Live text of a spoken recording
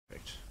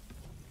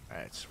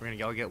Alright, so we're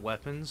gonna all get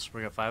weapons.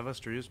 We're gonna 5 of us.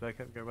 Drew's back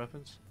up, get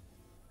weapons.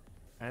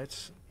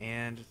 Alright,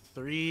 and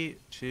 3,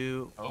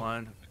 2,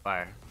 1,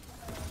 fire.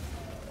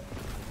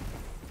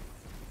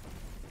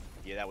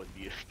 Yeah, that was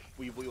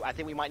beautiful. I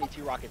think we might need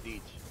 2 rockets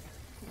each.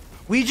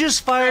 We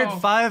just fired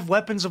 5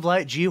 weapons of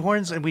light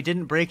G-horns and we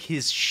didn't break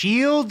his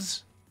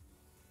shields?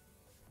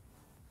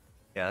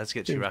 Yeah, let's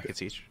get 2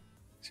 rockets each.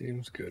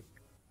 Seems good.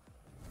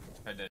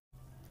 I did.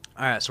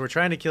 Alright, so we're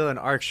trying to kill an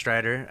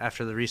Arcstrider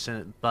after the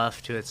recent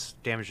buff to its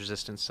damage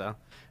resistance, so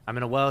I'm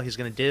in a well, he's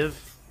gonna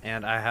div,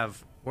 and I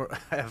have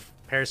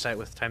Parasite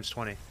with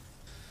 ×20.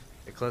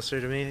 Get closer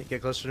to me,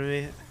 get closer to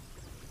me.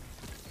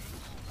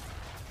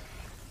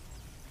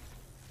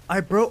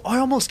 I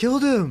almost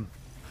killed him!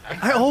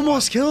 I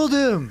almost killed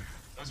him!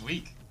 That was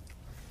weak.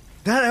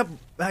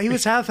 He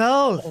was half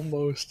health!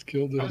 Almost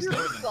killed him. You're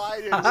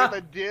excited with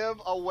a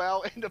div, a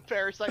well, and a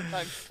Parasite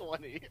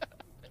 ×20.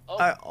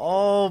 I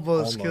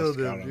almost killed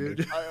him,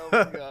 dude. I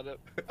almost got him.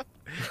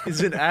 He's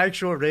an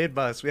actual raid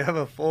boss. We have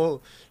a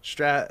full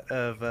strat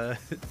of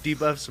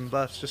debuffs and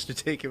buffs just to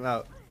take him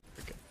out.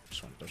 Okay,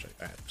 just want to double check.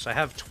 Alright, so I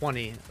have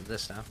 20 of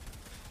this now.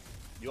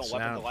 You want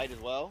weapons of light as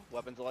well?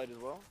 Weapons of light as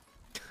well?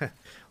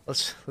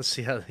 let's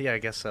see how. Yeah, I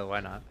guess so.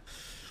 Why not?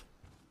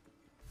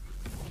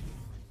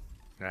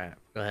 Alright,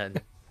 go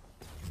ahead.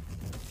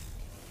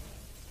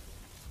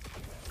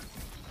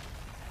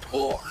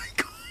 Oh my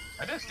god.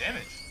 That does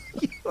damage.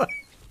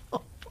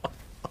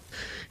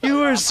 You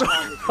were so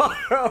far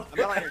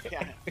away.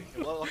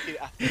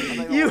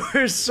 You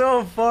were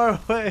so far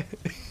away.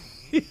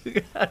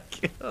 You got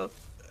killed.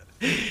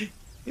 He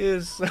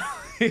was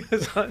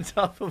on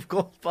top of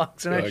gold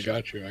box, and I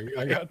got you.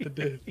 I got the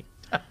div.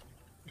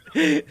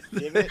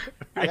 Damn it.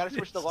 I gotta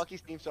switch to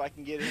Lucky's team so I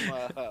can get him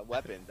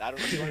weapons. I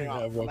don't know if you're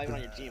I'm not even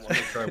on your team. I'm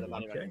not even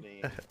on your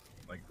team.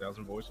 Like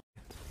 1,000 boys.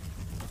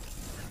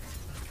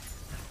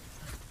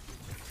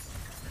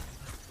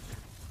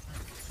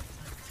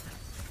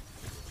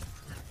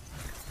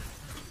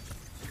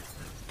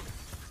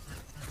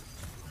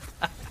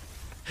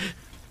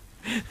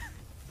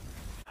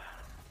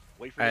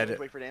 Wait for damage,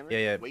 wait for damage.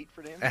 Yeah. Wait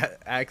for damage.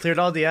 I cleared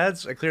all the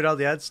ads.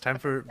 Time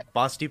for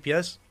boss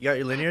DPS. You got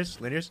your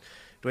linears.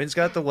 Dwayne's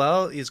got the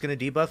well. He's gonna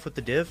debuff with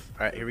the div.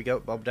 All right, here we go.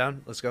 Bulb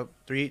down. Let's go.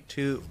 3,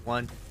 2,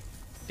 1.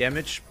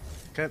 Damage.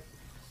 Okay.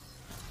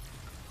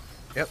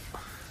 Yep.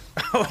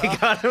 Oh, we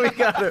got him. We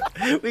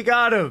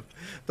got him.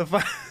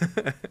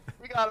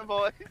 We got him,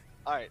 boy.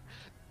 All right.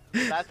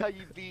 That's how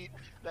you beat.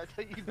 That's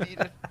how you beat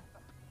it.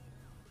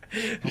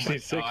 Oh my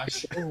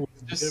gosh.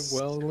 Just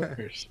well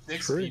winners.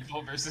 6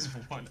 people versus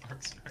 1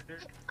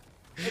 Arcstrider.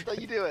 That's how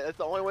you do it. That's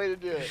the only way to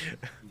do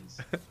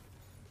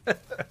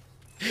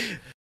it.